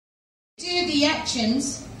Do the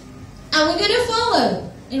actions, and we're going to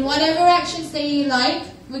follow in whatever actions that you like.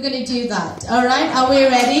 We're going to do that. All right? Are we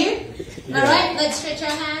ready? All right. Let's stretch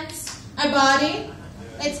our hands, our body.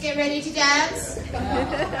 Let's get ready to dance. All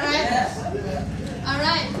right. All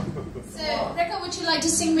right. So, Reka, would you like to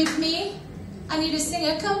sing with me? I need a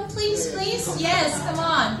singer. Come, please, please. Yes, come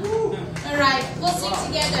on. All right. We'll sing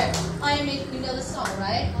together. You know the song,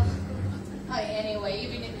 right? Oh, anyway,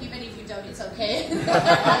 even if you don't, it's okay.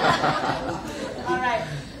 All right.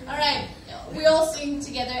 All right. We all sing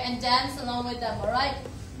together and dance along with them. All right.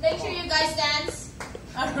 Make sure you guys dance.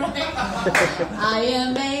 All right. I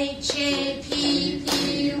am H-A-P-P-Y.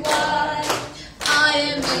 I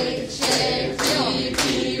am H-A-P-P-Y.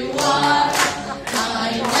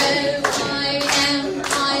 I know I am.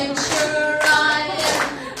 I'm sure I am.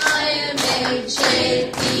 I am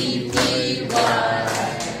H-A-P-P-Y.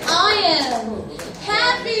 I am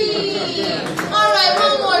happy. All right,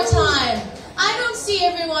 one more time. I don't see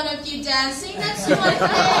every one of you dancing. That's not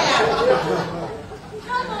fair.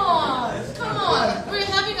 Come on. Come on. We're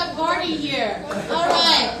having a party here. All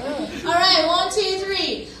right. All right, 1, 2,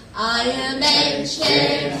 3. I am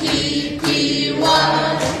H-A-P-P-Y.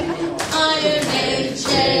 I am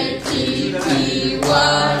H-A-P-P-Y.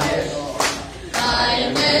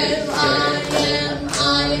 I know I am.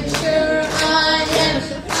 I'm sure I am.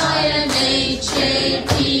 I am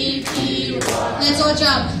H-A-P-P-Y. Let's all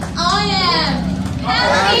jump. I am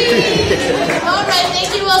happy. All right, thank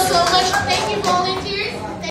you all so much. Thank you for all